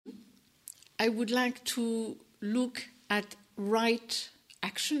I would like to look at right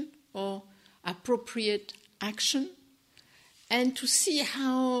action or appropriate action, and to see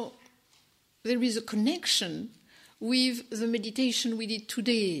how there is a connection with the meditation we did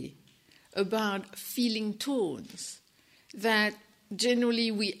today about feeling tones, that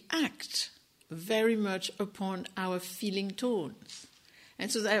generally we act very much upon our feeling tones.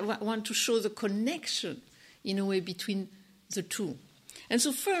 And so I want to show the connection, in a way, between the two. And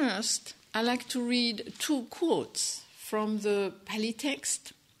so first, I like to read 2 quotes from the Pali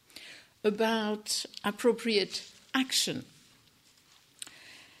text about appropriate action.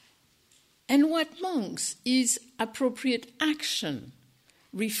 And what monks is appropriate action?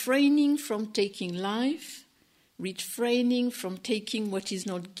 Refraining from taking life, refraining from taking what is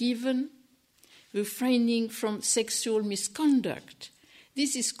not given, refraining from sexual misconduct.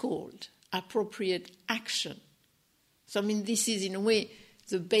 This is called appropriate action. So, this is, in a way,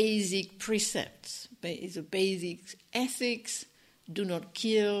 the basic precepts, the basic ethics: do not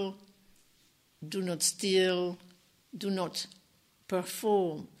kill, do not steal, do not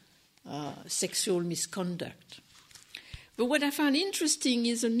perform sexual misconduct. But what I found interesting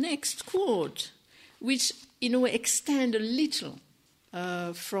is the next quote, which, in a way, extends a little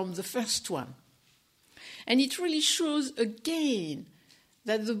from the first one. And it really shows again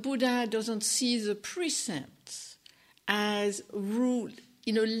that the Buddha doesn't see the precepts as ruled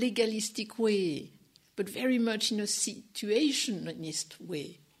in a legalistic way, but very much in a situationist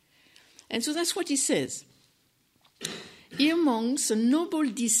way. And so that's what he says. Here, monks, a noble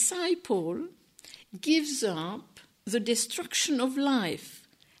disciple gives up the destruction of life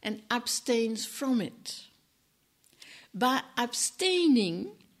and abstains from it. By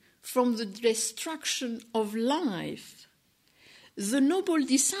abstaining from the destruction of life, the noble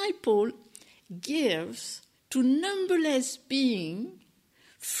disciple gives to numberless beings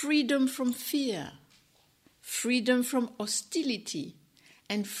freedom from fear, freedom from hostility,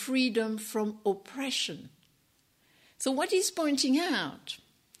 and freedom from oppression. So what he's pointing out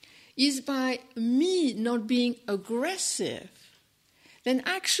is, by me not being aggressive, then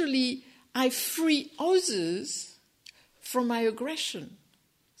actually I free others from my aggression.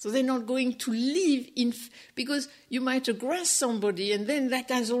 So they're not going to live in, because you might aggress somebody and then that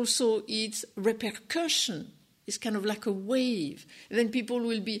has also its repercussion. It's kind of like a wave. And then people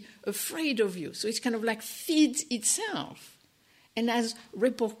will be afraid of you. So it's kind of like feeds itself and has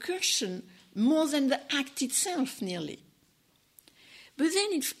repercussion more than the act itself nearly. But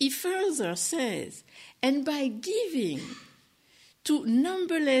then he further says, and by giving to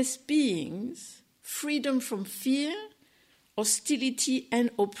numberless beings freedom from fear, hostility,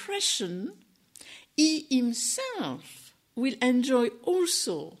 and oppression, he himself will enjoy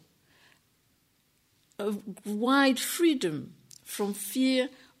also a wide freedom from fear,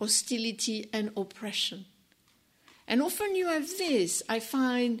 hostility, and oppression. And often you have this, I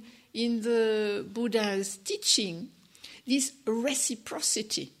find in the Buddha's teaching, this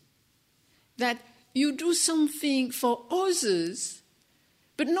reciprocity, that you do something for others,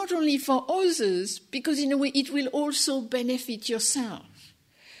 but not only for others, because in a way it will also benefit yourself.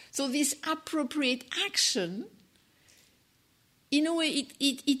 So this appropriate action, in a way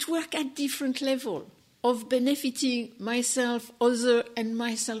it works at different levels of benefiting myself, other, and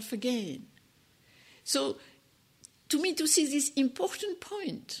myself again. So to me, to see this important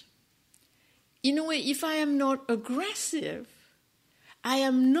point, in a way, if I am not aggressive, I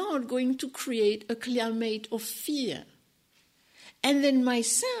am not going to create a climate of fear. And then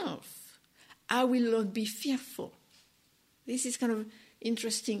myself, I will not be fearful. This is kind of an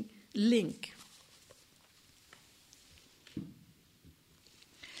interesting link.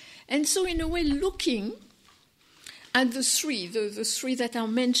 And so, in a way, looking at the three that are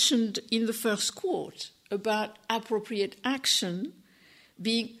mentioned in the first quote about appropriate action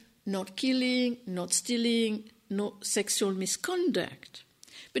being not killing, not stealing, no sexual misconduct.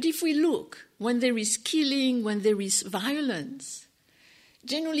 But if we look, when there is killing, when there is violence,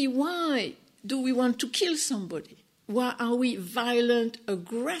 generally why do we want to kill somebody? Why are we violent,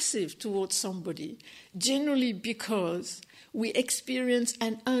 aggressive towards somebody? Generally because we experience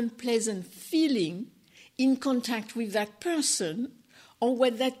an unpleasant feeling in contact with that person or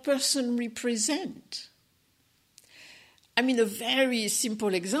what that person represents. I mean, a very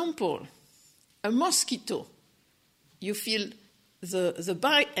simple example, a mosquito. You feel the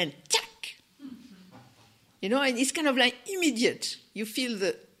bite and tack. You know, and it's kind of like immediate. You feel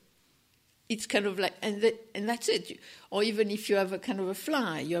it's kind of like, and that's it. Or even if you have a kind of a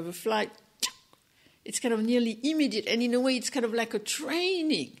fly, you have a fly, tack. It's kind of nearly immediate. And in a way, it's kind of like a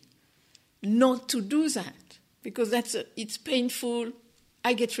training not to do that. Because it's painful,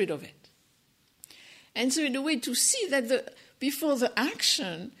 I get rid of it. And so in a way to see that before the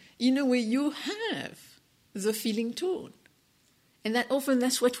action, in a way you have the feeling tone. And that often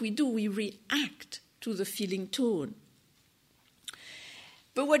that's what we do, we react to the feeling tone.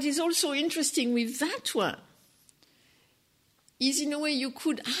 But what is also interesting with that one is in a way you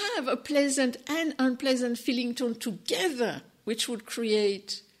could have a pleasant and unpleasant feeling tone together, which would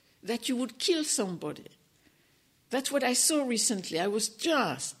create that you would kill somebody. That's what I saw recently. I was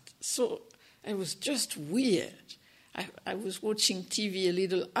just weird. I was watching TV a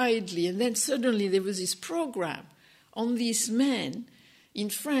little idly, and then suddenly there was this program on these men in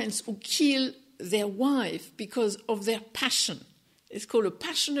France who kill their wife because of their passion. It's called a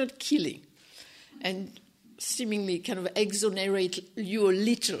passionate killing, and seemingly kind of exonerate you a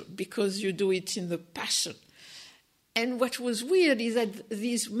little because you do it in the passion. And what was weird is that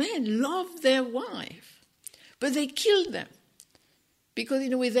these men loved their wife, but they killed them because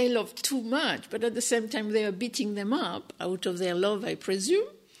in a way they loved too much, but at the same time they were beating them up out of their love, I presume.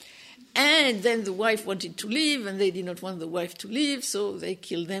 And then the wife wanted to leave, and they did not want the wife to leave, so they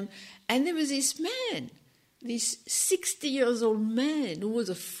killed them. And there was this man, this 60-year-old man who was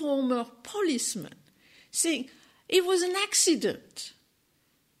a former policeman, saying, it was an accident.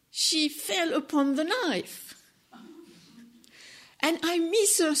 She fell upon the knife. And I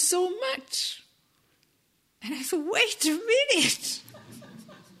miss her so much. And I thought, wait a minute.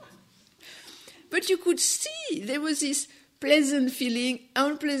 But you could see there was this pleasant feeling,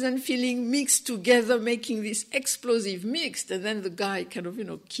 unpleasant feeling mixed together, making this explosive mix, and then the guy kind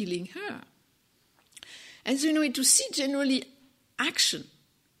of, killing her. And so, to see generally action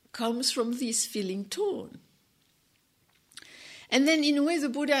comes from this feeling tone. And then, in a way, the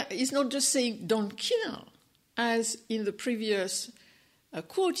Buddha is not just saying, don't kill. As in the previous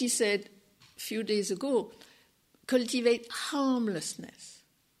quote, he said a few days ago, cultivate harmlessness.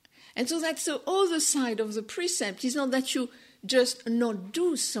 And so that's the other side of the precept. It's not that you just not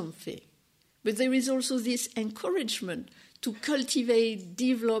do something, but there is also this encouragement to cultivate,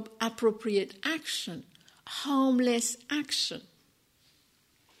 develop appropriate action, harmless action.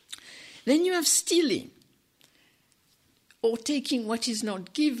 Then you have stealing, or taking what is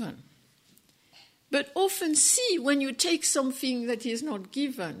not given. But often see, when you take something that is not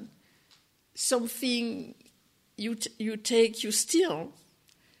given, something you steal,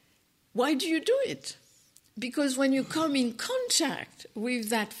 why do you do it? Because when you come in contact with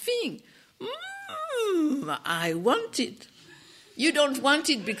that thing, I want it. You don't want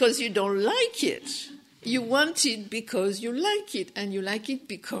it because you don't like it. You want it because you like it, and you like it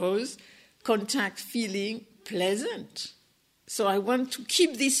because contact feeling pleasant. So I want to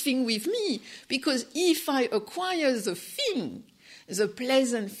keep this thing with me, because if I acquire the thing, the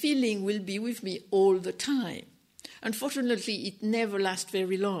pleasant feeling will be with me all the time. Unfortunately, it never lasts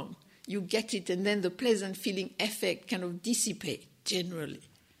very long. You get it, and then the pleasant feeling effect kind of dissipates generally.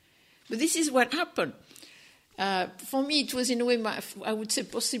 But this is what happened. For me, it was in a way, I would say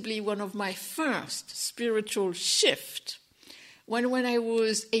possibly one of my first spiritual shift. When I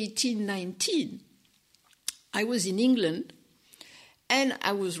was 18, 19, I was in England, and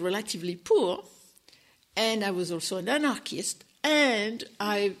I was relatively poor, and I was also an anarchist, and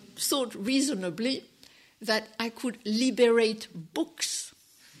I thought reasonably that I could liberate books.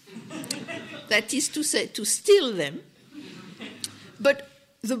 That is to say, to steal them. But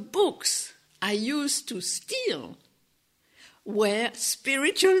the books I used to steal were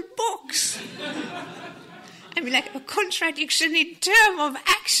spiritual books. I mean, like a contradiction in terms of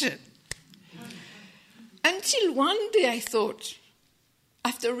action. Until one day I thought,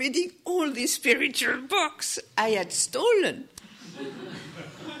 after reading all these spiritual books I had stolen,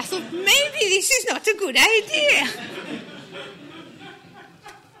 I thought, maybe this is not a good idea.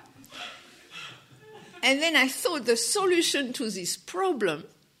 And then I thought the solution to this problem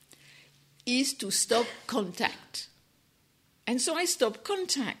is to stop contact. And so I stopped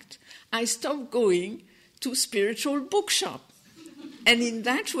contact. I stopped going to spiritual bookshop. And in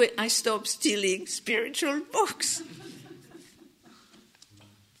that way, I stopped stealing spiritual books.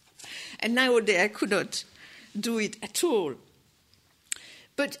 And nowadays, I could not do it at all.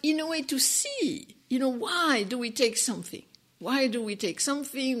 But in a way to see, why do we take something? Why do we take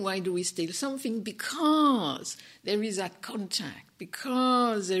something? Why do we steal something? Because there is that contact,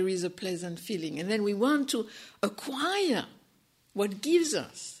 because there is a pleasant feeling. And then we want to acquire what gives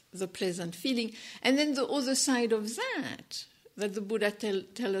us the pleasant feeling. And then the other side of that the Buddha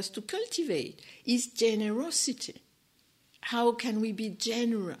tell us to cultivate is generosity. How can we be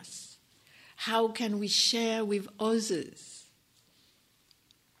generous? How can we share with others?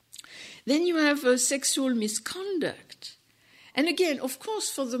 Then you have sexual misconduct. And again, of course,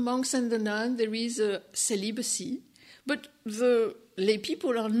 for the monks and the nuns, there is a celibacy, but the lay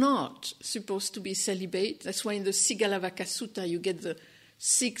people are not supposed to be celibate. That's why in the Sigalavaka Sutta you get the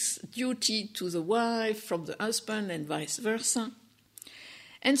 6th duty to the wife from the husband and vice versa.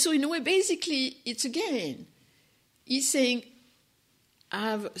 And so in a way, basically, it's again, he's saying,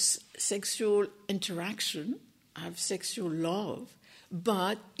 have sexual interaction, have sexual love,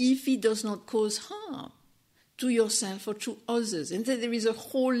 but if it does not cause harm to yourself or to others. And then there is a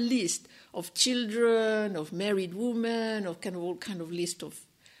whole list of children, of married women, of kind of all kind of list of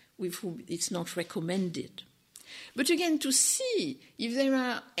with whom it's not recommended. But again, to see if there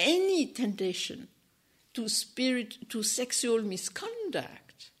are any temptation to sexual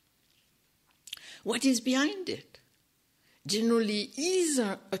misconduct, what is behind it? Generally,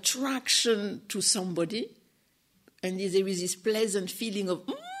 either attraction to somebody, and there is this pleasant feeling of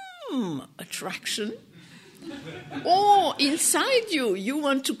attraction, or inside you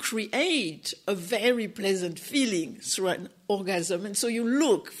want to create a very pleasant feeling through an orgasm, and so you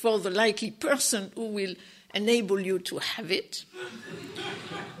look for the likely person who will enable you to have it.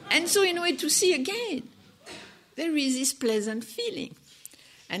 And so in a way to see again, there is this pleasant feeling.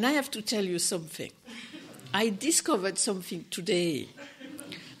 And I have to tell you something. I discovered something today.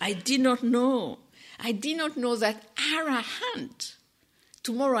 I did not know. I did not know that arahant.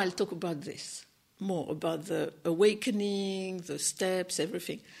 Tomorrow I'll talk about this, more about the awakening, the steps,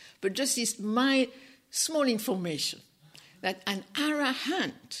 everything. But just this my small information, that an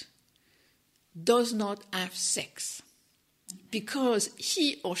arahant does not have sex because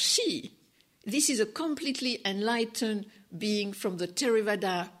he or she, this is a completely enlightened being from the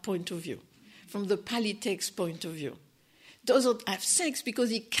Theravada point of view, from the Pali text point of view, does not have sex because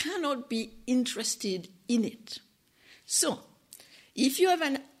he cannot be interested in it. So, if you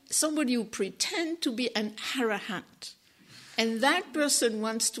have somebody who pretends to be an arahant, and that person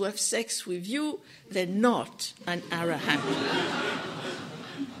wants to have sex with you, they're not an arahant.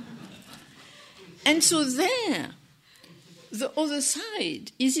 And so there, the other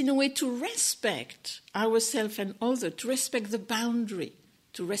side is in a way to respect ourselves and others, to respect the boundary,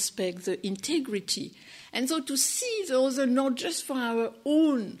 to respect the integrity. And so to see the other not just for our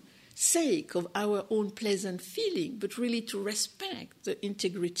own sake of our own pleasant feeling, but really to respect the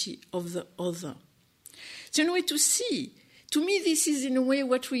integrity of the other. So in a way to see, to me this is in a way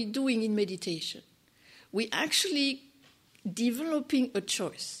what we're doing in meditation. We're actually developing a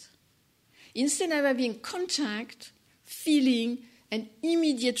choice. Instead of having contact, feeling, an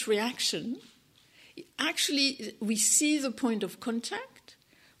immediate reaction, actually we see the point of contact,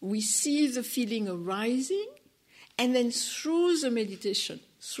 we see the feeling arising, and then through the meditation,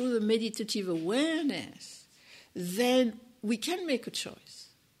 through the meditative awareness, then we can make a choice.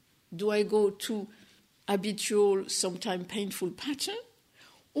 Do I go to habitual, sometimes painful pattern,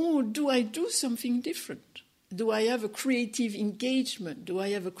 or do I do something different? Do I have a creative engagement? Do I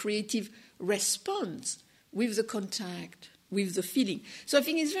have a creative response with the contact, with the feeling? So I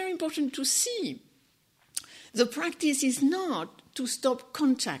think it's very important to see the practice is not to stop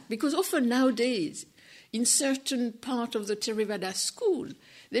contact, because often nowadays, in certain part of the Theravada school,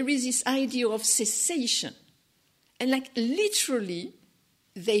 there is this idea of cessation. And like literally,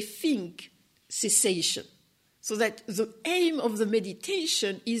 they think cessation. So that the aim of the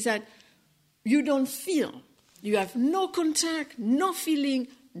meditation is that you don't feel. You have no contact, no feeling,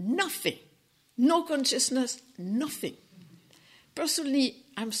 nothing. No consciousness, nothing. Personally,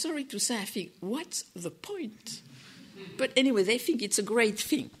 I'm sorry to say, I think, what's the point? But anyway, they think it's a great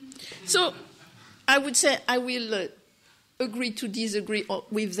thing. So I would say I will agree to disagree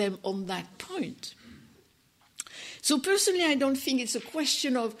with them on that point. So personally, I don't think it's a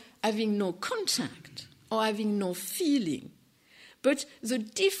question of having no contact or having no feeling, but the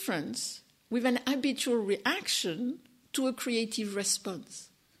difference with an habitual reaction to a creative response.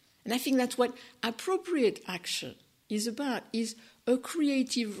 And I think that's what appropriate action is about, is a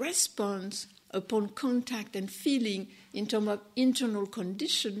creative response upon contact and feeling in terms of internal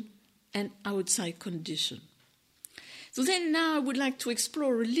condition and outside condition. So then now I would like to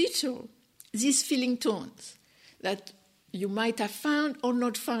explore a little these feeling tones that you might have found or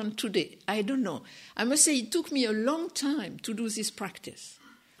not found today. I don't know. I must say it took me a long time to do this practice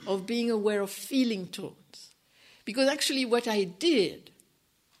of being aware of feeling tones. Because actually what I did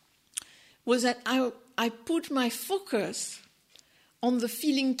was that I put my focus on the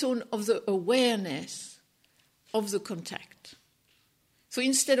feeling tone of the awareness of the contact. So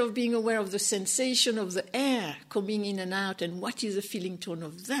instead of being aware of the sensation of the air coming in and out and what is the feeling tone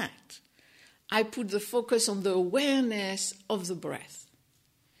of that, I put the focus on the awareness of the breath.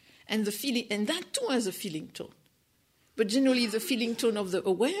 And the feeling, and that too has a feeling tone. But generally, the feeling tone of the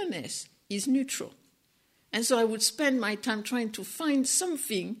awareness is neutral. And so I would spend my time trying to find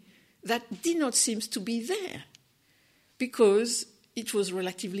something that did not seem to be there, because it was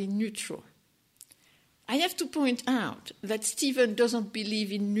relatively neutral. I have to point out that Stephen doesn't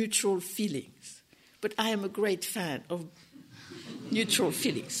believe in neutral feelings, but I am a great fan of neutral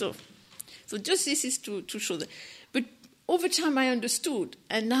feelings. So just this is to show that. But over time I understood,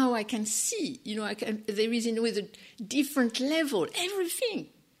 and now I can see, there is in a way the different level, everything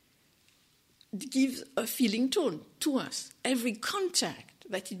gives a feeling tone to us. Every contact,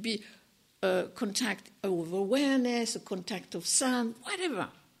 that it be a contact of awareness, a contact of sound, whatever,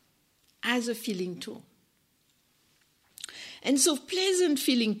 has a feeling tone. And so pleasant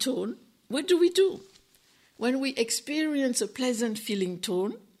feeling tone, what do we do? When we experience a pleasant feeling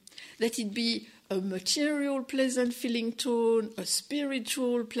tone, that it be a material pleasant feeling tone, a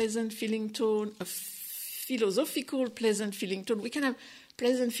spiritual pleasant feeling tone, a philosophical pleasant feeling tone. We can have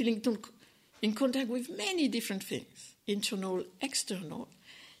pleasant feeling tone in contact with many different things, internal, external.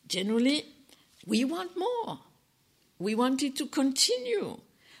 Generally, we want more. We want it to continue.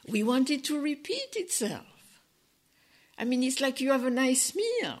 We want it to repeat itself. I mean, it's like you have a nice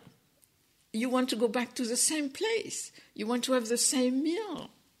meal. You want to go back to the same place. You want to have the same meal.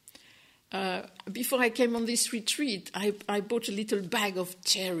 Before I came on this retreat, I bought a little bag of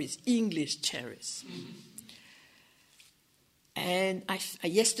cherries, English cherries. And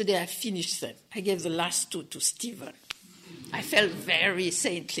yesterday I finished them. I gave the last 2 to Stephen. I felt very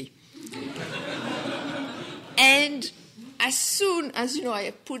saintly. And as soon as,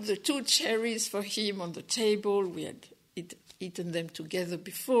 I put the 2 cherries for him on the table, we had eaten them together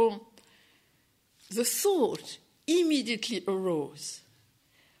before, the thought immediately arose,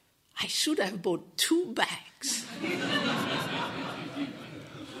 I should have bought 2 bags.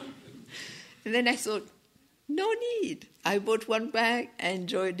 And then I thought, no need. I bought 1 bag, I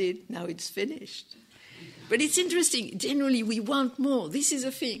enjoyed it, now it's finished. But it's interesting. Generally, we want more. This is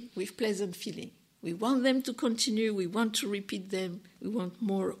a thing with pleasant feeling. We want them to continue. We want to repeat them. We want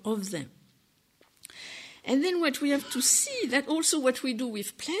more of them. And then what we have to see, that also what we do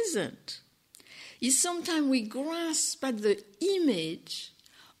with pleasant, is sometimes we grasp at the image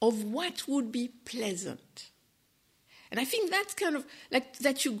of what would be pleasant. And I think that's kind of, like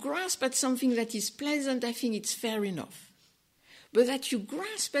that you grasp at something that is pleasant, I think it's fair enough. But that you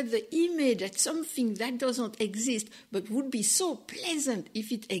grasp at the image at something that does not exist, but would be so pleasant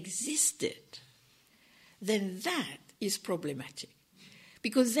if it existed, then that is problematic.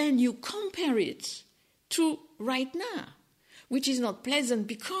 Because then you compare it to right now, which is not pleasant,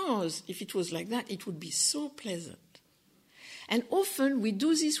 because if it was like that, it would be so pleasant. And often we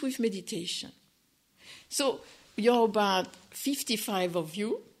do this with meditation. So you're about 55 of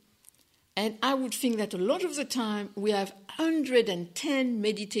you, and I would think that a lot of the time we have 110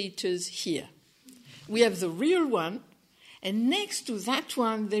 meditators here. We have the real one, and next to that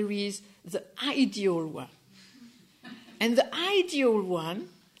one there is the ideal one. And the ideal one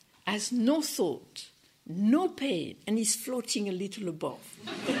has no thought, no pain, and is floating a little above.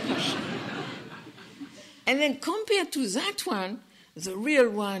 And then compared to that one, the real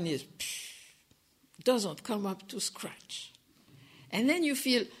one doesn't come up to scratch. And then you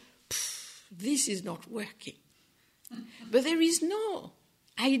feel, this is not working. But there is no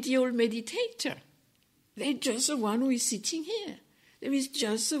ideal meditator. There's just the one who is sitting here. There is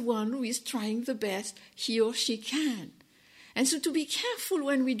just the one who is trying the best he or she can. And so to be careful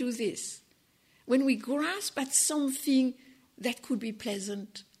when we do this, when we grasp at something that could be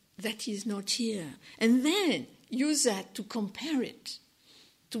pleasant, that is not here, and then use that to compare it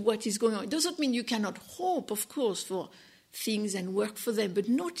to what is going on. It doesn't mean you cannot hope, of course, for things and work for them, but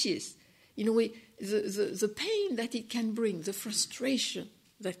notice, in a way, the pain that it can bring, the frustration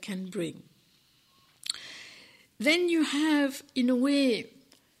that can bring. Then you have, in a way,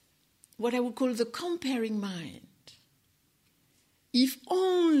 what I would call the comparing mind. If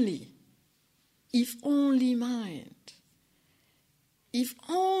only mind. If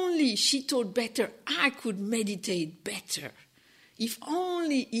only she taught better, I could meditate better. If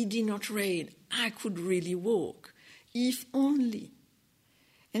only it did not rain, I could really walk. If only.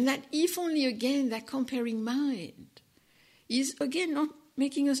 And that if only, again, that comparing mind is, again, not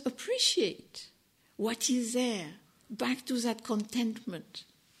making us appreciate what is there. Back to that contentment.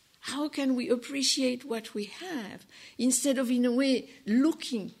 How can we appreciate what we have instead of, in a way,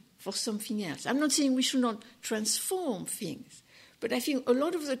 looking for something else? I'm not saying we should not transform things, but I think a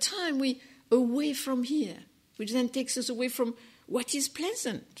lot of the time we're away from here, which then takes us away from what is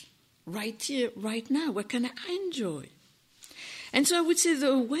pleasant, right here, right now. What can I enjoy? And so I would say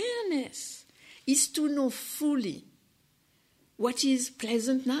the awareness is to know fully what is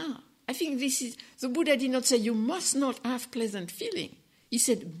pleasant now. I think this is, the Buddha did not say you must not have pleasant feeling. He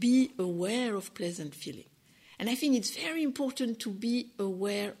said be aware of pleasant feeling. And I think it's very important to be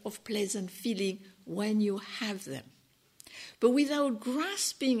aware of pleasant feeling when you have them. But without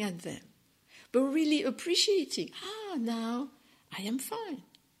grasping at them, but really appreciating, now I am fine.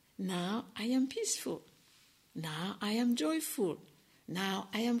 Now I am peaceful. Now I am joyful. Now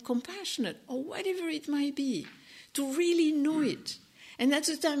I am compassionate, or whatever it might be, to really know it. And at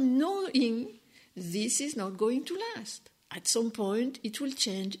the time knowing this is not going to last. At some point it will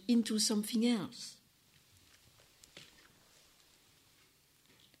change into something else.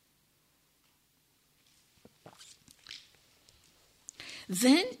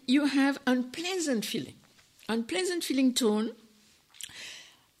 Then you have unpleasant feeling tone.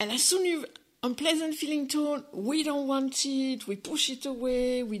 And as soon as you have unpleasant feeling tone, we don't want it, we push it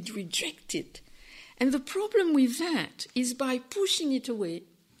away, we reject it. And the problem with that is by pushing it away,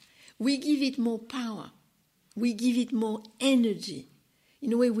 we give it more power, we give it more energy.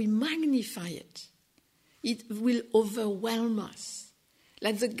 In a way, we magnify it. It will overwhelm us.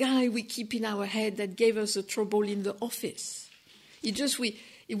 Like the guy we keep in our head that gave us the trouble in the office.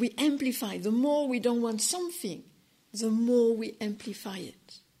 We amplify. The more we don't want something, the more we amplify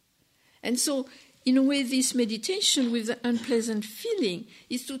it. And so, in a way, this meditation with the unpleasant feeling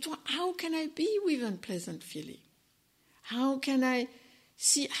is to talk, how can I be with unpleasant feeling? How can I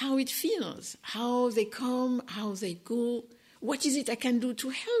see how it feels, how they come, how they go? What is it I can do to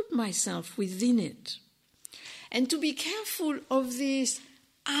help myself within it? And to be careful of this,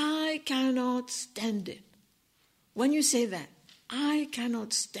 I cannot stand it. When you say that, I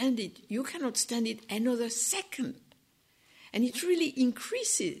cannot stand it, you cannot stand it another second. And it really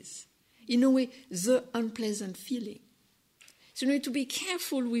increases, in a way, the unpleasant feeling. So you need to be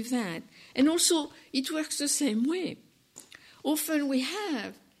careful with that. And also, it works the same way. Often we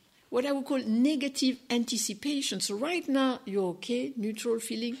have what I would call negative anticipation. So right now, you're okay, neutral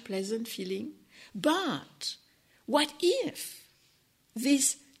feeling, pleasant feeling. But what if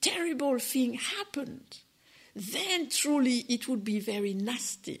this terrible thing happened? Then truly it would be very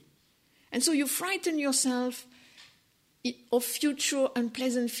nasty. And so you frighten yourself of future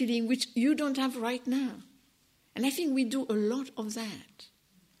unpleasant feeling which you don't have right now. And I think we do a lot of that.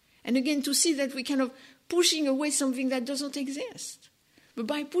 And again, to see that we kind of pushing away something that doesn't exist. But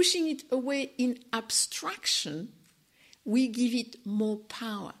by pushing it away in abstraction, we give it more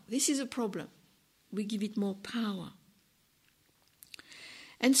power. This is a problem. We give it more power.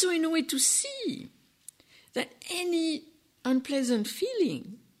 And so in a way to see that any unpleasant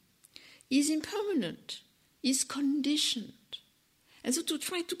feeling is impermanent, is conditioned. And so to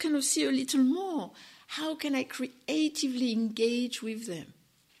try to kind of see a little more, how can I creatively engage with them?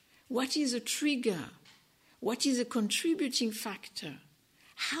 What is a trigger? What is a contributing factor?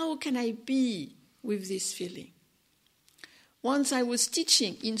 How can I be with this feeling? Once I was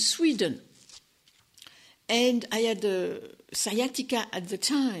teaching in Sweden, and I had a sciatica at the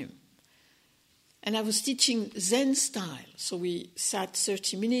time, and I was teaching Zen style. So we sat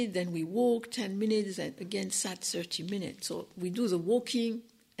 30 minutes, then we walked 10 minutes, and again sat 30 minutes. So we do the walking,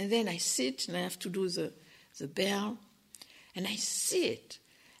 and then I sit, and I have to do the bell. And I sit,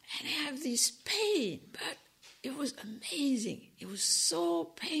 and I have this pain, but it was amazing. It was so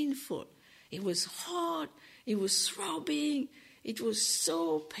painful. It was hot. It was throbbing. It was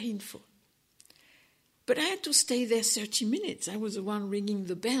so painful. But I had to stay there 30 minutes. I was the one ringing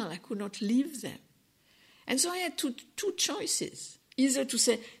the bell. I could not leave them. And so I had two choices. Either to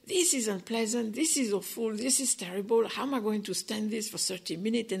say, this is unpleasant, this is awful, this is terrible, how am I going to stand this for 30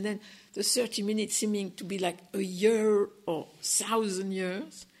 minutes? And then the 30 minutes seeming to be like a year or 1,000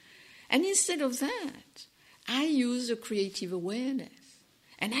 years. And instead of that, I used a creative awareness.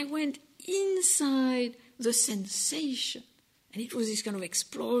 And I went inside the sensation. And it was this kind of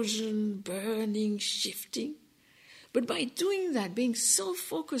explosion, burning, shifting. But by doing that, being so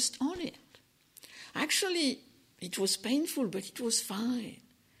focused on it, actually, it was painful, but it was fine.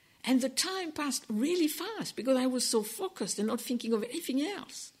 And the time passed really fast because I was so focused and not thinking of anything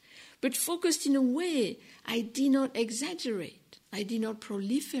else. But focused in a way I did not exaggerate. I did not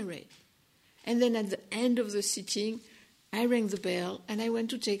proliferate. And then at the end of the sitting, I rang the bell and I went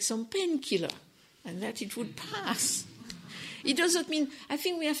to take some painkiller and that it would pass. It doesn't mean, I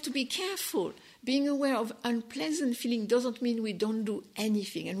think we have to be careful. Being aware of unpleasant feeling doesn't mean we don't do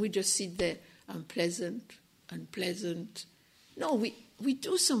anything and we just sit there, unpleasant. No, we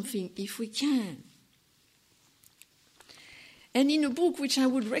do something if we can. And in a book which I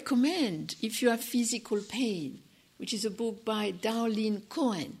would recommend if you have physical pain, which is a book by Darlene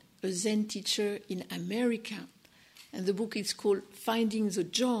Cohen, a Zen teacher in America, And the book is called Finding the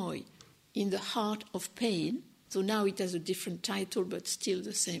Joy in the Heart of Pain. So now it has a different title, but still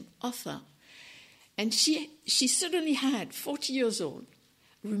the same author. And she suddenly had, 40 years old,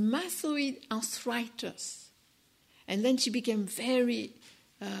 rheumatoid arthritis. And then she became very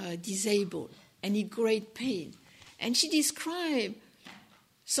disabled and in great pain. And she described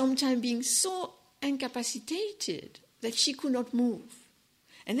sometimes being so incapacitated that she could not move.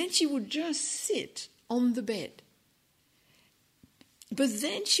 And then she would just sit on the bed. But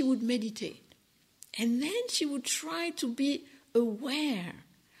then she would meditate. And then she would try to be aware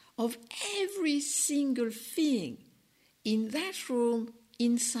of every single thing in that room,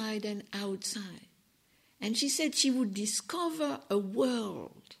 inside and outside. And she said she would discover a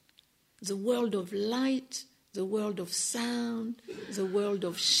world, the world of light, the world of sound, the world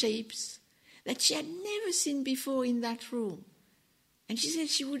of shapes, that she had never seen before in that room. And she said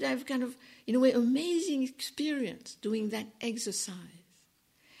she would have kind of, in a way, amazing experience doing that exercise.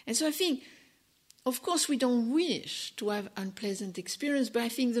 And so I think, of course, we don't wish to have unpleasant experience, but I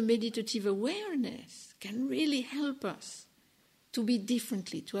think the meditative awareness can really help us to be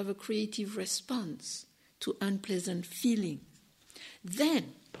differently, to have a creative response to unpleasant feeling.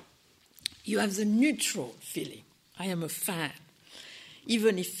 Then you have the neutral feeling. I am a fan,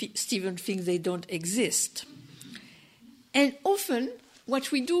 even if Stephen thinks they don't exist. And often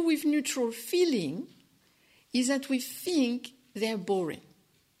what we do with neutral feeling is that we think they're boring.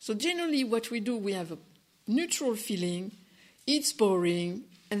 So generally what we do, we have a neutral feeling, it's boring,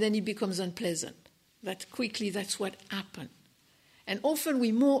 and then it becomes unpleasant. That quickly, that's what happened. And often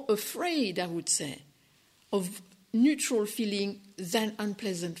we're more afraid, I would say, of neutral feeling than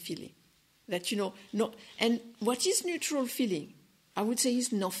unpleasant feeling. That, and what is neutral feeling? I would say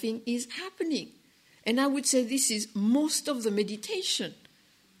is nothing is happening. And I would say this is most of the meditation.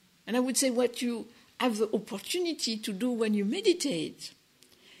 And I would say what you have the opportunity to do when you meditate,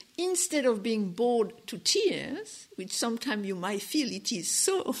 instead of being bored to tears, which sometimes you might feel it is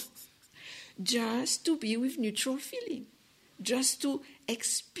so, just to be with neutral feeling, just to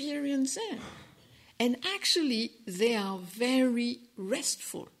experience them. And actually, they are very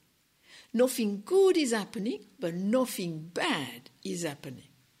restful. Nothing good is happening, but nothing bad is happening.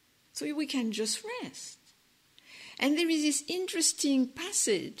 So we can just rest. And there is this interesting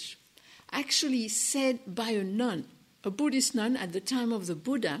passage actually said by a nun, a Buddhist nun at the time of the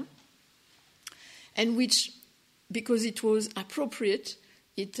Buddha, and which, because it was appropriate,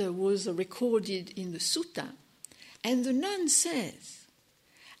 it was recorded in the sutta. And the nun says,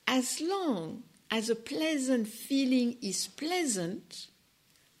 as long as a pleasant feeling is pleasant,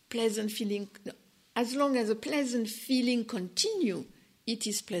 as long as a pleasant feeling continues, it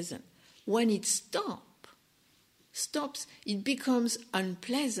is pleasant. When it stops, it becomes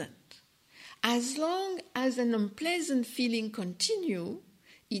unpleasant. As long as an unpleasant feeling continues,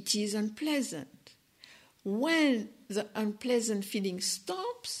 it is unpleasant. When the unpleasant feeling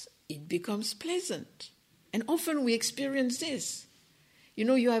stops, it becomes pleasant. And often we experience this.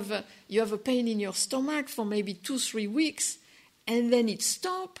 You have a pain in your stomach for maybe 2-3 weeks, and then it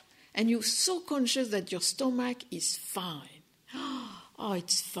stops, and you're so conscious that your stomach is fine. Oh,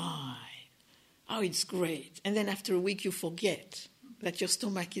 it's fine. Oh, it's great. And then after a week you forget that your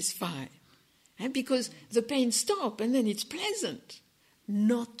stomach is fine. And because the pain stops, and then it's pleasant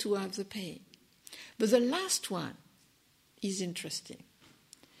not to have the pain. But the last one is interesting.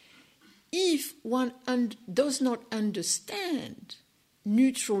 If one does not understand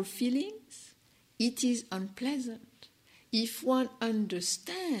neutral feelings, it is unpleasant. If one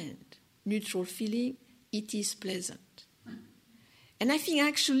understands neutral feeling, it is pleasant. And I think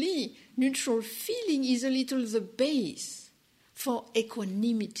actually neutral feeling is a little the base for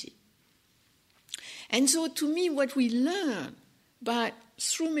equanimity. And so to me, what we learn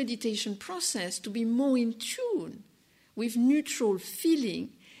through meditation process to be more in tune with neutral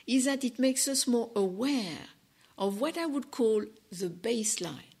feeling is that it makes us more aware of what I would call the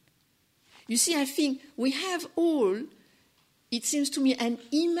baseline. You see, I think we have all, it seems to me, an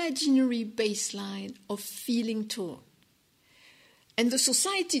imaginary baseline of feeling tone. And the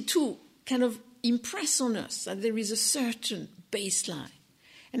society too kind of impress on us that there is a certain baseline.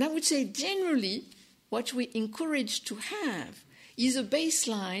 And I would say generally what we encourage to have is a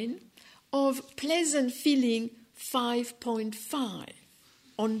baseline of pleasant feeling 5.5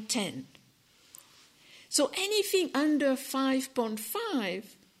 on 10. So anything under 5.5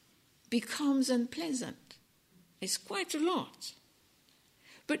 becomes unpleasant. It's quite a lot.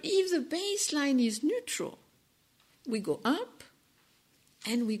 But if the baseline is neutral, we go up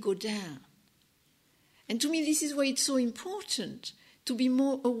and we go down. And to me, this is why it's so important to be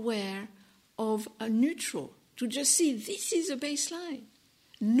more aware of a neutral to just see this is a baseline,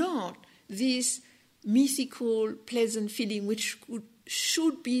 not this mythical, pleasant feeling which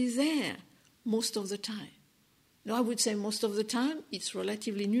should be there most of the time. No, I would say most of the time it's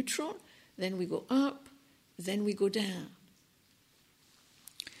relatively neutral, then we go up, then we go down.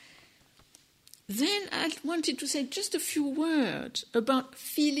 Then I wanted to say just a few words about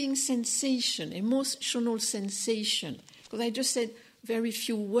feeling sensation, emotional sensation, because I just said very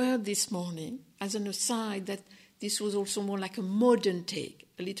few words this morning as an aside that this was also more like a modern take,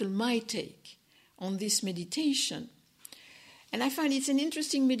 a little my take on this meditation. And I find it's an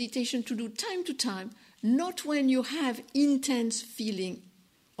interesting meditation to do time to time, not when you have intense feeling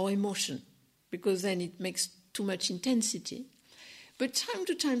or emotion, because then it makes too much intensity. But time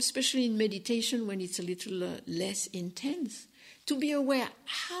to time, especially in meditation when it's a little less intense, to be aware,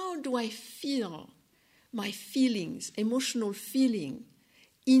 how do I feel my feelings, emotional feeling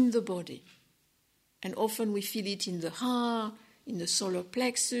in the body? And often we feel it in the heart, in the solar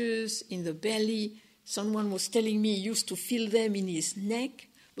plexus, in the belly. Someone was telling me he used to feel them in his neck,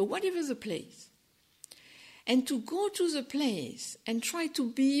 but whatever the place. And to go to the place and try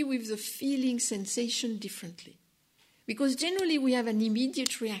to be with the feeling sensation differently. Because generally we have an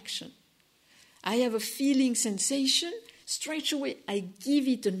immediate reaction. I have a feeling sensation, straight away I give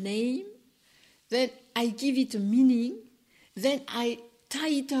it a name, then I give it a meaning, then I tie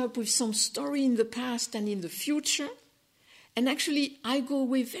it up with some story in the past and in the future, and actually I go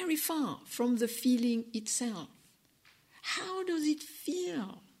away very far from the feeling itself. How does it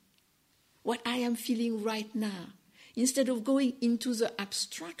feel, what I am feeling right now, instead of going into the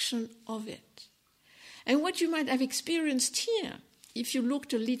abstraction of it? And what you might have experienced here, if you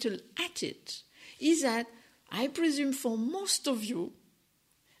looked a little at it, is that I presume for most of you,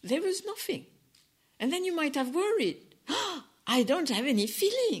 there is nothing. And then you might have worried, I don't have any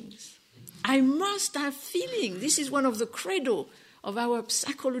feelings. I must have feelings. This is one of the credo of our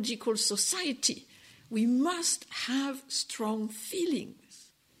psychological society. We must have strong feelings.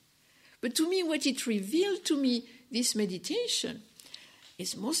 But to me, what it revealed to me, this meditation,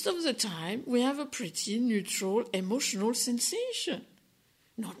 is most of the time we have a pretty neutral emotional sensation.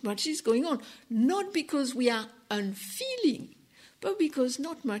 Not much is going on. Not because we are unfeeling, but because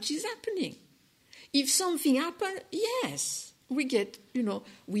not much is happening. If something happens, yes, we get,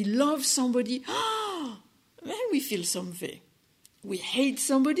 we love somebody, then we feel something. We hate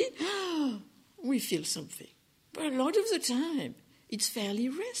somebody, we feel something. But a lot of the time, it's fairly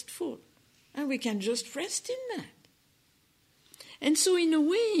restful, and we can just rest in that. And so in a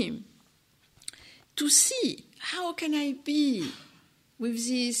way, to see how can I be with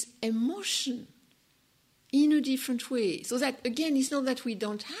this emotion in a different way. So that, again, it's not that we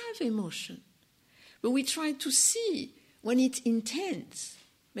don't have emotion, but we try to see when it's intense,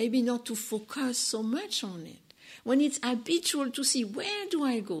 maybe not to focus so much on it. When it's habitual, to see where do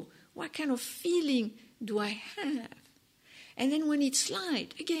I go? What kind of feeling do I have? And then when it's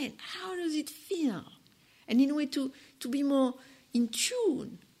light, again, how does it feel? And in a way to be more in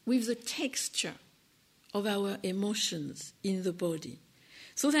tune with the texture of our emotions in the body.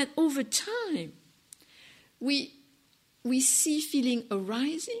 So that over time, we see feeling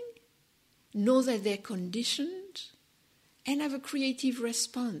arising, know that they're conditioned, and have a creative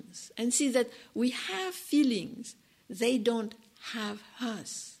response. And see that we have feelings, they don't have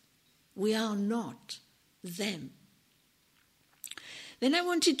us. We are not them. Then I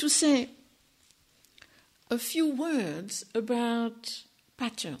wanted to say a few words about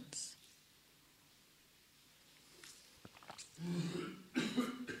patterns.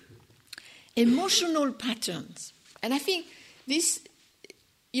 Emotional patterns. And I think this,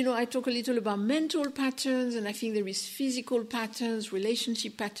 I talk a little about mental patterns, and I think there is physical patterns,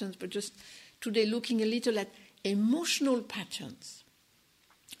 relationship patterns, but just today looking a little at emotional patterns.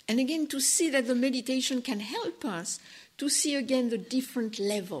 And again, to see that the meditation can help us to see again the different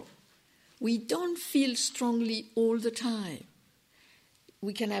level. We don't feel strongly all the time.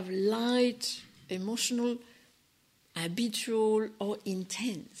 We can have light, emotional, habitual, or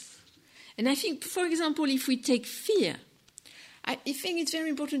intense. And I think, for example, if we take fear, I think it's very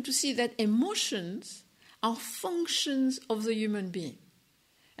important to see that emotions are functions of the human being.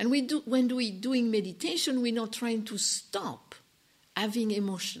 And when we're doing meditation, we're not trying to stop having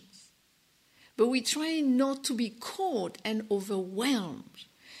emotions. But we're trying not to be caught and overwhelmed.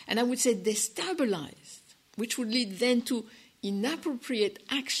 And I would say destabilized, which would lead then to inappropriate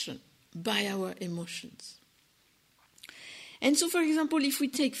action by our emotions. And so, for example, if we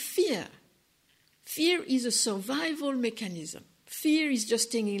take fear, fear is a survival mechanism. Fear is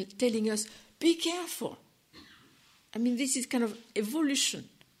just telling us, be careful. I mean, this is kind of evolution.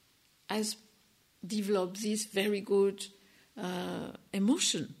 As develop this very good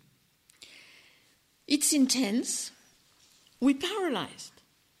emotion. It's intense. We're paralyzed.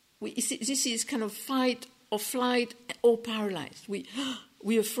 This is kind of fight or flight or paralyzed.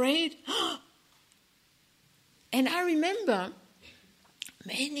 We're afraid. And I remember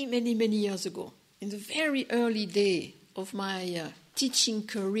many, many, many years ago, in the very early day of my teaching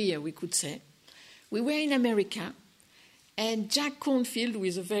career, we could say, we were in America, and Jack Cornfield, who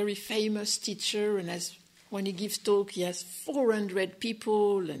is a very famous teacher, and when he gives talk, he has 400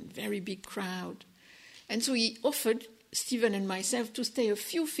 people and very big crowd. And so he offered Stephen and myself to say a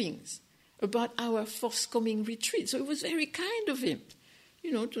few things about our forthcoming retreat. So it was very kind of him,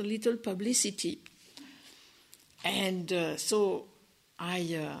 to a little publicity. And so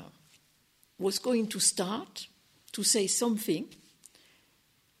I was going to start to say something,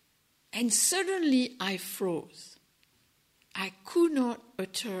 and suddenly I froze. I could not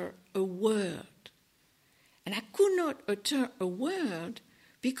utter a word. And I could not utter a word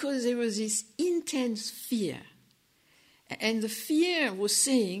because there was this intense fear. And the fear was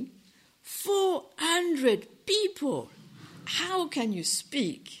saying, 400 people, how can you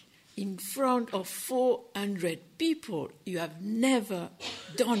speak in front of 400 people? You have never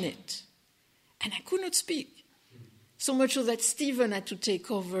done it. And I could not speak. So much so that Stephen had to take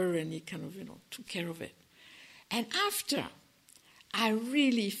over, and he kind of, took care of it. And after, I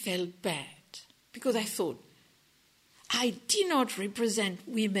really felt bad because I thought, I did not represent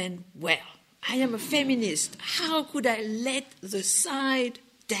women well. I am a feminist. How could I let the side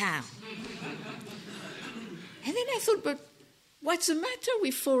down? And then I thought, but what's the matter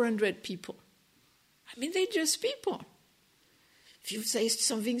with 400 people? I mean, they're just people. If you say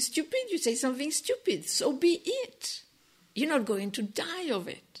something stupid, you say something stupid. So be it. You're not going to die of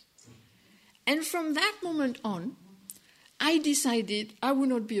it. And from that moment on, I decided I would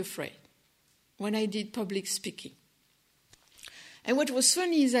not be afraid when I did public speaking. And what was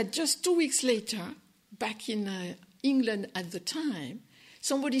funny is that just 2 weeks later, back in England at the time,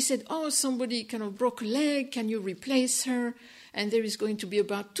 somebody said, somebody kind of broke a leg, can you replace her? And there is going to be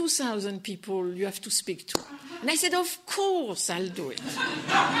about 2,000 people you have to speak to. And I said, of course I'll do it.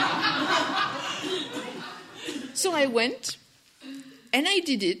 So I went, and I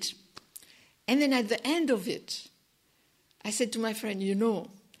did it. And then at the end of it, I said to my friend,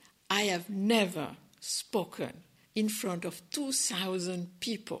 I have never spoken in front of 2,000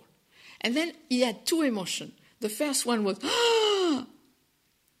 people. And then he had two emotions. The first one was,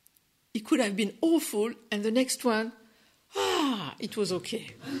 it could have been awful, and the next one, it was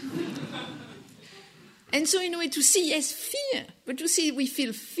okay. And so, to see, yes, fear, but to see we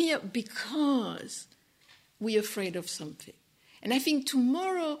feel fear because we're afraid of something. And I think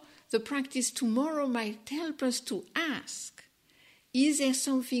the practice tomorrow might help us to ask, is there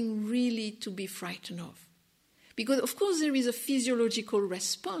something really to be frightened of? Because, of course, there is a physiological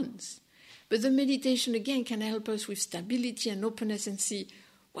response, but the meditation, again, can help us with stability and openness and see,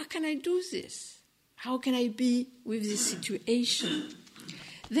 what can I do this? How can I be with this situation?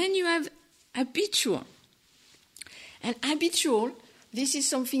 Then you have habitual. And habitual, this is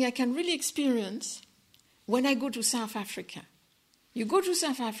something I can really experience when I go to South Africa. You go to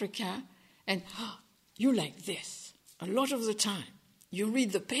South Africa and you're like this a lot of the time. You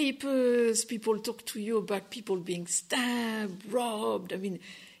read the papers, people talk to you about people being stabbed, robbed. I mean,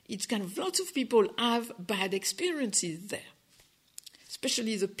 it's kind of lots of people have bad experiences there,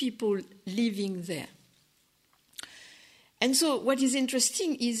 especially the people living there. And so what is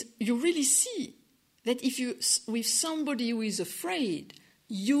interesting is you really see that if you, with somebody who is afraid,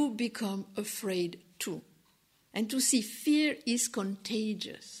 you become afraid too. And to see fear is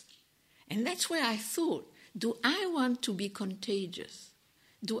contagious. And that's where I thought, do I want to be contagious?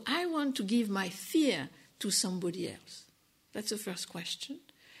 Do I want to give my fear to somebody else? That's the first question.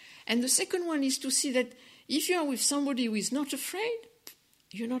 And the second one is to see that if you are with somebody who is not afraid,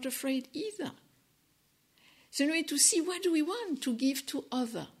 you're not afraid either. So anyway, to see what do we want to give to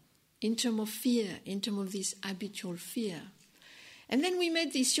other in terms of fear, in terms of this habitual fear. And then we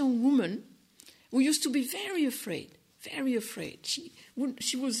met this young woman who used to be very afraid, very afraid.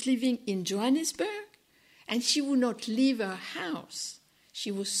 She was living in Johannesburg, and she would not leave her house.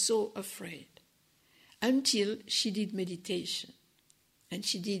 She was so afraid until she did meditation. And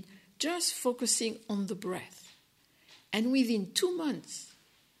she did just focusing on the breath. And within 2 months,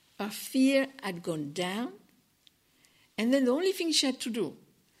 her fear had gone down. And then the only thing she had to do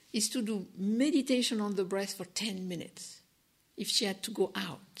is to do meditation on the breath for 10 minutes. If she had to go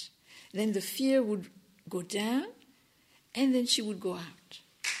out, then the fear would go down, and then she would go out.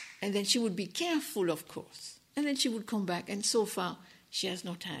 And then she would be careful, of course. And then she would come back, and so far, she has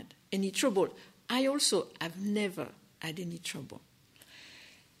not had any trouble. I also have never had any trouble.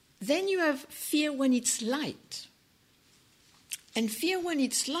 Then you have fear when it's light. And fear when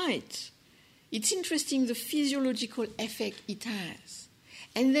it's light, it's interesting the physiological effect it has.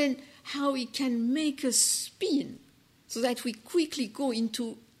 And then how it can make us spin so that we quickly go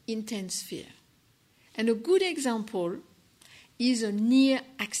into intense fear. And a good example is a near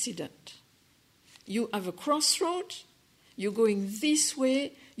accident. You have a crossroad, you're going this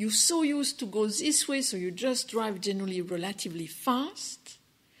way, you're so used to go this way, so you just drive generally relatively fast,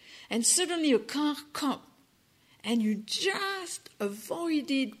 and suddenly a car comes, and you just avoid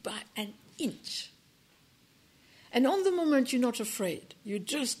it by an inch. And on the moment, you're not afraid. You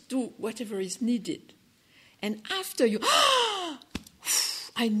just do whatever is needed. And after you,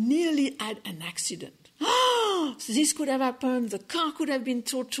 I nearly had an accident. This could have happened, the car could have been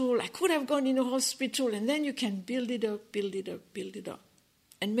total, I could have gone in a hospital, and then you can build it up,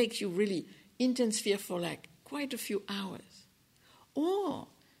 and make you really intense fear for like quite a few hours. Or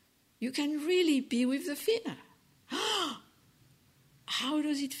you can really be with the fear. How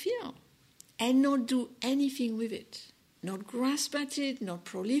does it feel? And not do anything with it. Not grasp at it, not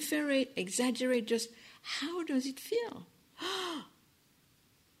proliferate, exaggerate, just how does it feel?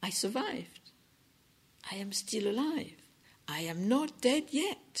 I survived. I am still alive. I am not dead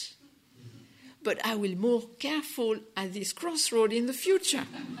yet. But I will be more careful at this crossroad in the future.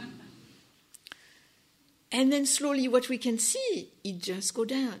 And then slowly what we can see, it just go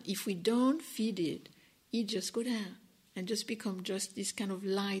down. If we don't feed it, it just go down and just become just this kind of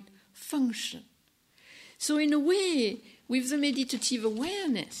light function. So in a way, with the meditative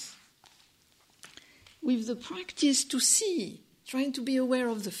awareness, with the practice to see, trying to be aware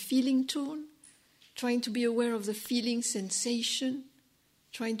of the feeling tone, trying to be aware of the feeling sensation,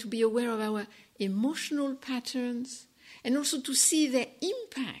 trying to be aware of our emotional patterns, and also to see their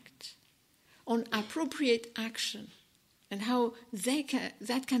impact on appropriate action and how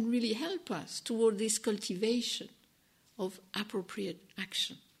that can really help us toward this cultivation of appropriate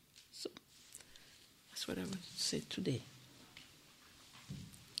action. So that's what I want to say today.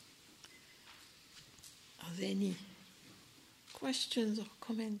 Are there any questions or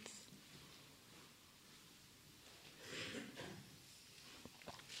comments?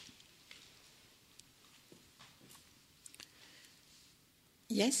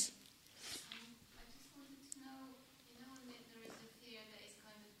 Yes? I just wanted to know, when there is a fear that is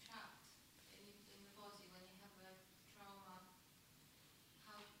kind of trapped in the body when you have a trauma,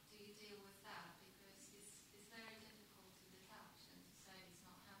 how do you deal with that? Because it's very difficult to detach and to say it's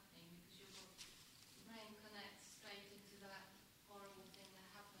not happening because your brain connects straight into that horrible thing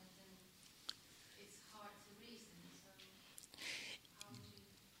that happened and it's hard to reason. So how would you...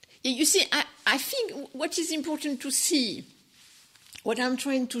 You see, I think what is important to see, what I'm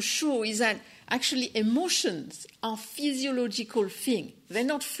trying to show is that actually emotions are physiological things. They're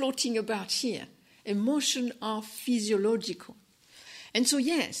not floating about here. Emotions are physiological. And so,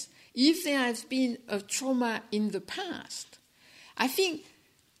 yes, if there has been a trauma in the past, I think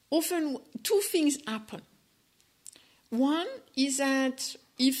often two things happen. One is that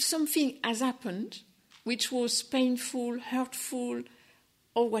if something has happened, which was painful, hurtful,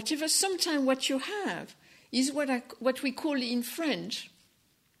 or whatever, sometimes what you have is what we call in French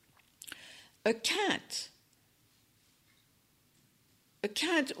a cat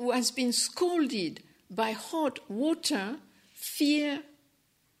who has been scalded by hot water, fear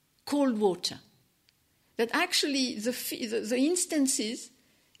cold water. That actually the instances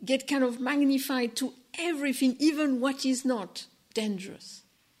get kind of magnified to everything, even what is not dangerous.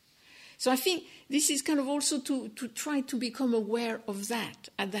 So I think this is kind of also to try to become aware of that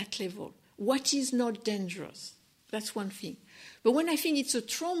at that level. What is not dangerous? That's one thing. But when I think it's a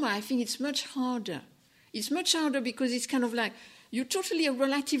trauma, I think it's much harder. It's much harder because it's kind of like you're totally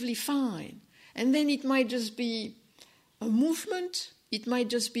relatively fine. And then it might just be a movement, it might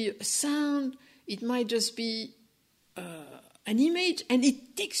just be a sound, it might just be an image, and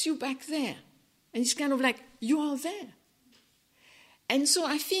it takes you back there. And it's kind of like you are there. And so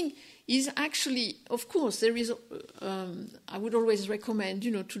I think is actually, of course, there is, I would always recommend,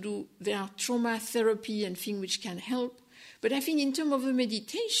 there are trauma therapy and things which can help. But I think in terms of the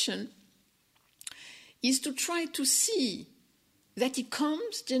meditation, is to try to see that it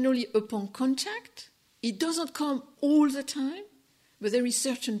comes generally upon contact. It doesn't come all the time, but there is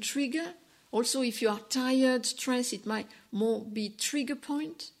certain trigger. Also, if you are tired, stressed, it might more be trigger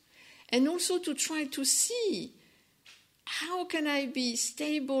point. And also to try to see how can I be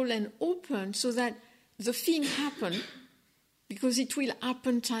stable and open so that the thing happen, because it will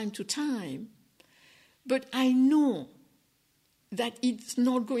happen time to time, but I know that it's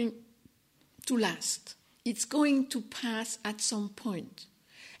not going to last. It's going to pass at some point.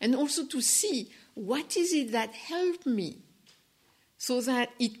 And also to see what is it that helped me so that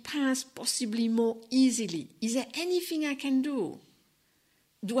it passed possibly more easily. Is there anything I can do?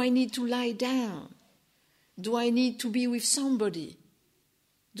 Do I need to lie down? Do I need to be with somebody?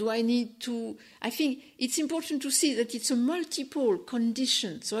 Do I need to... I think it's important to see that it's a multiple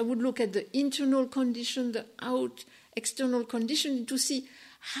condition. So I would look at the internal condition, the external condition, to see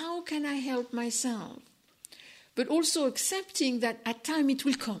how can I help myself. But also accepting that at time it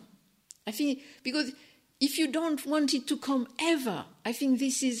will come. I think, because if you don't want it to come ever, I think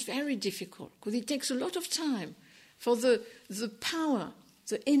this is very difficult, because it takes a lot of time for the power,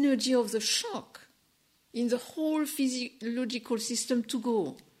 the energy of the shock in the whole physiological system to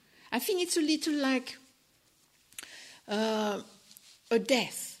go. I think it's a little like a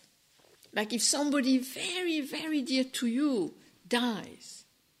death. Like if somebody very, very dear to you dies.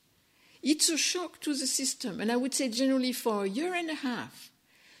 It's a shock to the system. And I would say generally for a year and a half,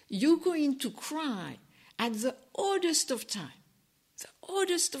 you're going to cry at the oddest of time. The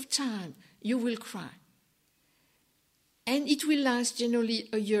oddest of time, you will cry. And it will last generally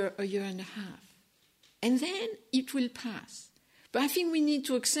a year and a half. And then it will pass. But I think we need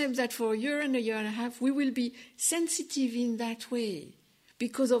to accept that for a year and a half, we will be sensitive in that way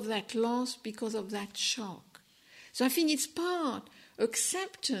because of that loss, because of that shock. So I think it's part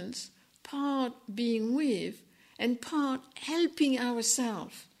acceptance, part being with, and part helping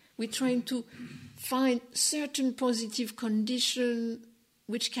ourselves. We're trying to find certain positive conditions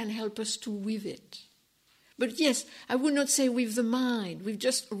which can help us to with it. But yes, I would not say with the mind, with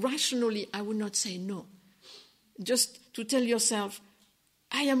just rationally, I would not say no. Just to tell yourself,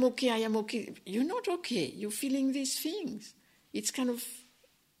 I am okay. You're not okay. You're feeling these things. It's kind of,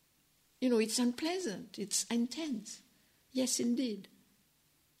 it's unpleasant. It's intense. Yes, indeed.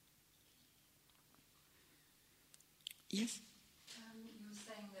 Yes? You were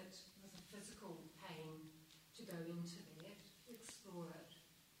saying that with a physical pain, to go into it, explore it.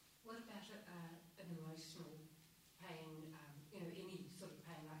 What about an emotional pain, any sort of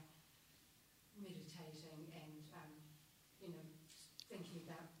pain, like meditating and, thinking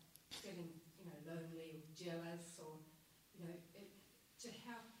about feeling, lonely or jealous or,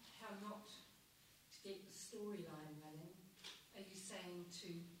 how not to get the storyline running? Are you saying to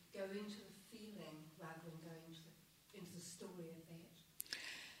go into the feeling rather than going into the story of that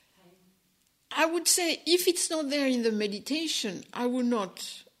pain? I would say if it's not there in the meditation, I would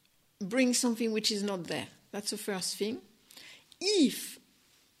not bring something which is not there. That's the first thing. If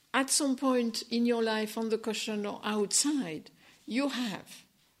at some point in your life, on the cushion or outside, you have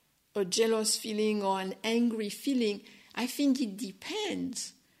a jealous feeling or an angry feeling, I think it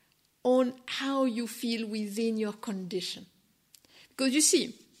depends on how you feel within your condition. Because you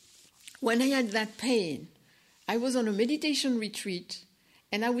see, when I had that pain, I was on a meditation retreat,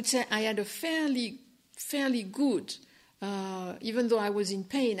 and I would say I had a fairly good, even though I was in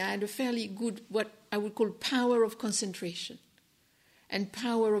pain, I had a fairly good, what I would call power of concentration and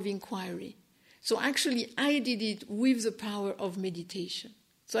power of inquiry. So actually, I did it with the power of meditation.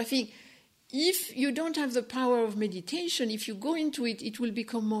 So I think if you don't have the power of meditation, if you go into it, it will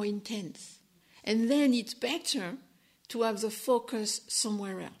become more intense. And then it's better to have the focus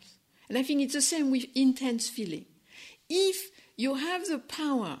somewhere else. And I think it's the same with intense feeling. If you have the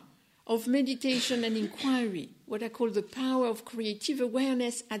power of meditation and inquiry, what I call the power of creative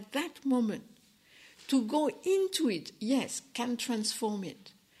awareness at that moment, to go into it, yes, can transform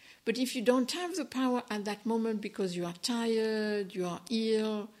it. But if you don't have the power at that moment because you are tired, you are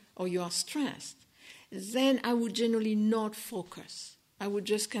ill, or you are stressed, then I would generally not focus. I would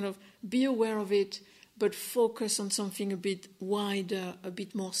just kind of be aware of it, but focus on something a bit wider, a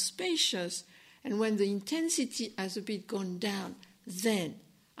bit more spacious. And when the intensity has a bit gone down, then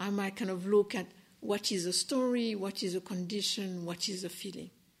I might kind of look at what is a story, what is a condition, what is a feeling.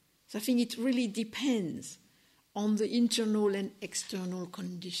 So I think it really depends on the internal and external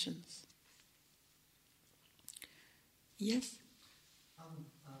conditions. Yes? I'm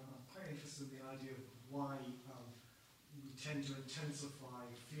quite interested in the idea of why we tend to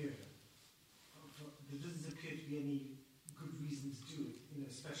intensify fear. There doesn't appear to be any good reason to do it,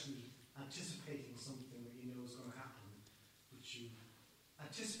 especially anticipating something that you know is going to happen, which you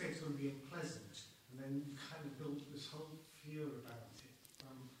anticipate is going to be unpleasant, and then you kind of build this whole fear about it.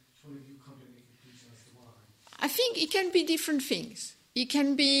 Just wonder if you can't make a conclusion as to why. I think it can be different things. It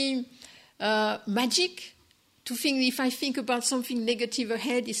can be magic, to think if I think about something negative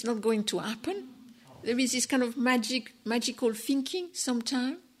ahead, it's not going to happen. There is this kind of magical thinking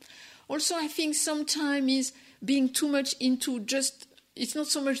sometimes. Also, I think sometimes is being too much into just it's not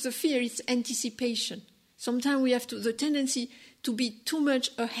so much the fear, it's anticipation. Sometimes we have the tendency to be too much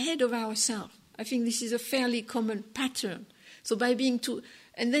ahead of ourselves. I think this is a fairly common pattern. So by being too,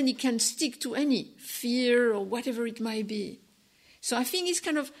 and then it can stick to any fear or whatever it might be. So I think it's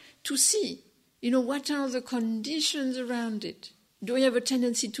kind of to see, what are the conditions around it? Do I have a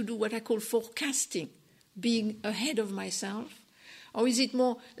tendency to do what I call forecasting, being ahead of myself? Or is it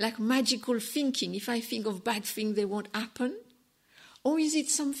more like magical thinking? If I think of bad things, they won't happen. Or is it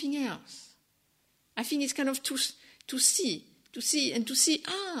something else? I think it's kind of to see,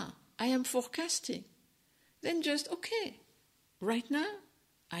 I am forecasting. Then just, okay, right now,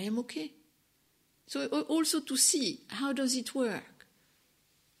 I am okay. So also to see, how does it work?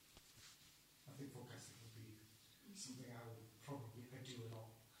 I think forecasting would be something I do a lot.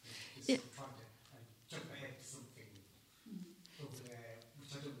 Yeah. I'm trying to jump ahead to something over there,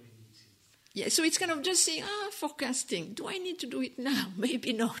 which I don't really need to. Yeah, so it's kind of just saying, forecasting. Do I need to do it now?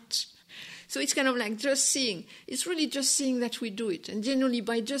 Maybe not. So it's kind of like just seeing. It's really just seeing that we do it. And generally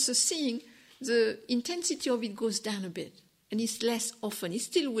by just seeing, the intensity of it goes down a bit. And it's less often. It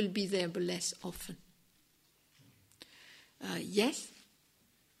still will be there, but less often. Yes?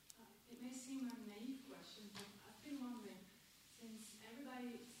 It may seem a naive question, but I've been wondering, since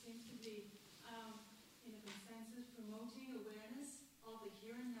everybody seems to be in a consensus promoting awareness of the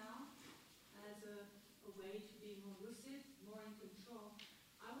here and now as a way to be more lucid, more in control,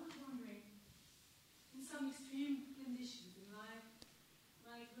 I was wondering, in some extreme conditions in life,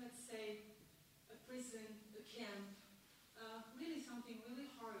 like let's say a prison, a camp, really something really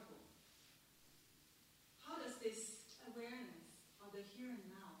horrible, how does this awareness of the here and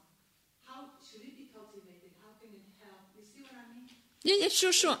now, how should it be cultivated? How can it help? You see what I mean? Yeah,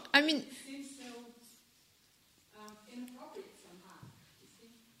 sure. I mean, It seems so inappropriate somehow. You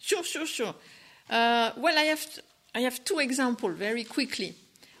see? Sure. Well, I have two examples very quickly.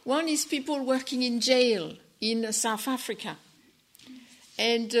 One is people working in jail in South Africa.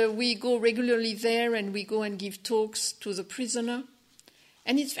 And we go regularly there and we go and give talks to the prisoner.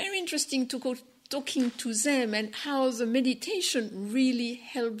 And it's very interesting to go talking to them and how the meditation really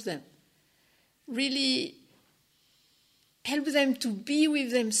helped them. Really help them to be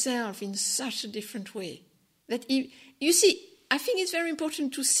with themselves in such a different way. That you see, I think it's very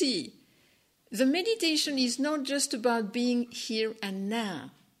important to see the meditation is not just about being here and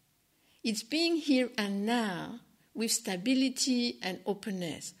now. It's being here and now with stability and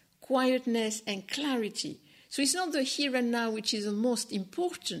openness, quietness and clarity. So it's not the here and now which is the most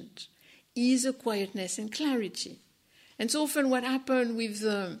important, is the quietness and clarity. And so often what happens with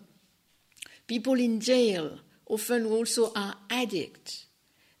the people in jail, often also are addicts.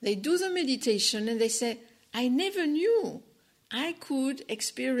 They do the meditation and they say, I never knew I could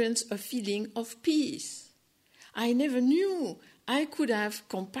experience a feeling of peace. I never knew I could have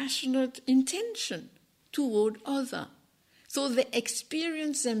compassionate intention toward others. So they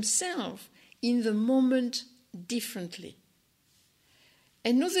experience themselves in the moment differently.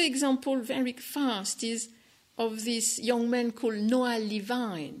 Another example very fast is of this young man called Noah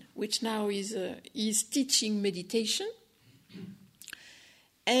Levine, which now is teaching meditation.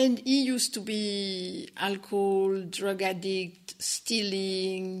 And he used to be alcohol, drug addict,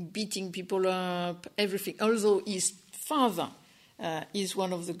 stealing, beating people up, everything. Although his father is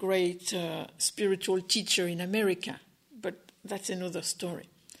one of the great spiritual teachers in America. But that's another story.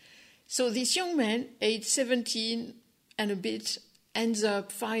 So this young man, age 17 and a bit, ends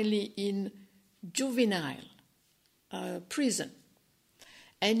up finally in juvenile prison.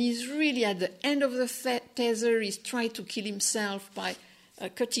 And he's really at the end of the tether. He's trying to kill himself by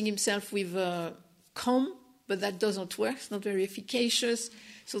cutting himself with a comb, but that doesn't work. It's not very efficacious.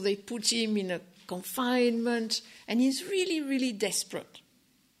 So they put him in a confinement, and he's really, really desperate.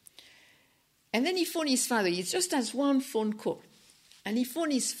 And then he phoned his father. He just has one phone call. And he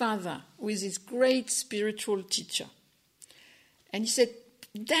phoned his father, who is his great spiritual teacher. And he said,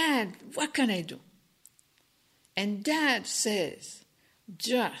 Dad, what can I do? And Dad says,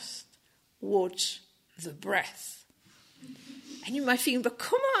 just watch the breath. And you might think, but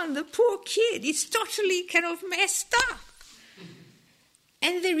come on, the poor kid, he's totally kind of messed up.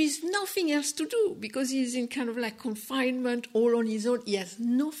 And there is nothing else to do because he's in kind of like confinement all on his own. He has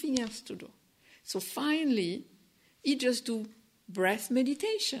nothing else to do. So finally, he just do breath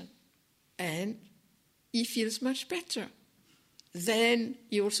meditation and he feels much better. Then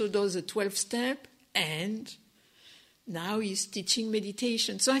he also does a 12-step and now he's teaching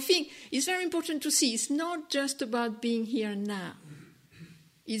meditation. So I think it's very important to see it's not just about being here and now.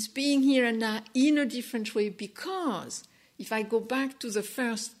 It's being here and now in a different way because if I go back to the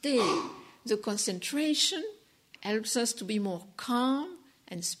first day, the concentration helps us to be more calm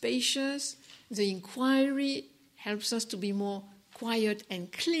and spacious. The inquiry helps us to be more quiet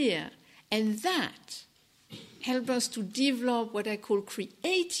and clear. And that helps us to develop what I call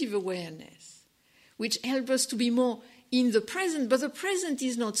creative awareness, which helps us to be more in the present. But the present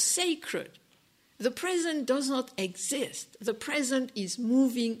is not sacred. The present does not exist. The present is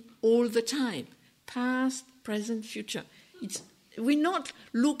moving all the time. Past, present, future. We're not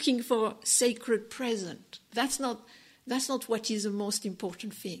looking for sacred present. That's not what is the most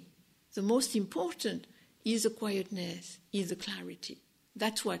important thing. The most important is the quietness, is the clarity.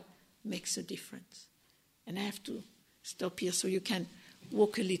 That's what makes a difference. And I have to stop here so you can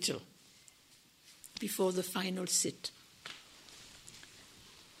walk a little before the final sit.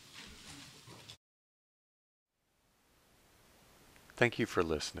 Thank you for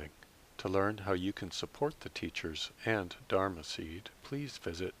listening. To learn how you can support the teachers and Dharma Seed, please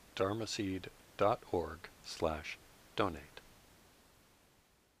visit dharmaseed.org/donate.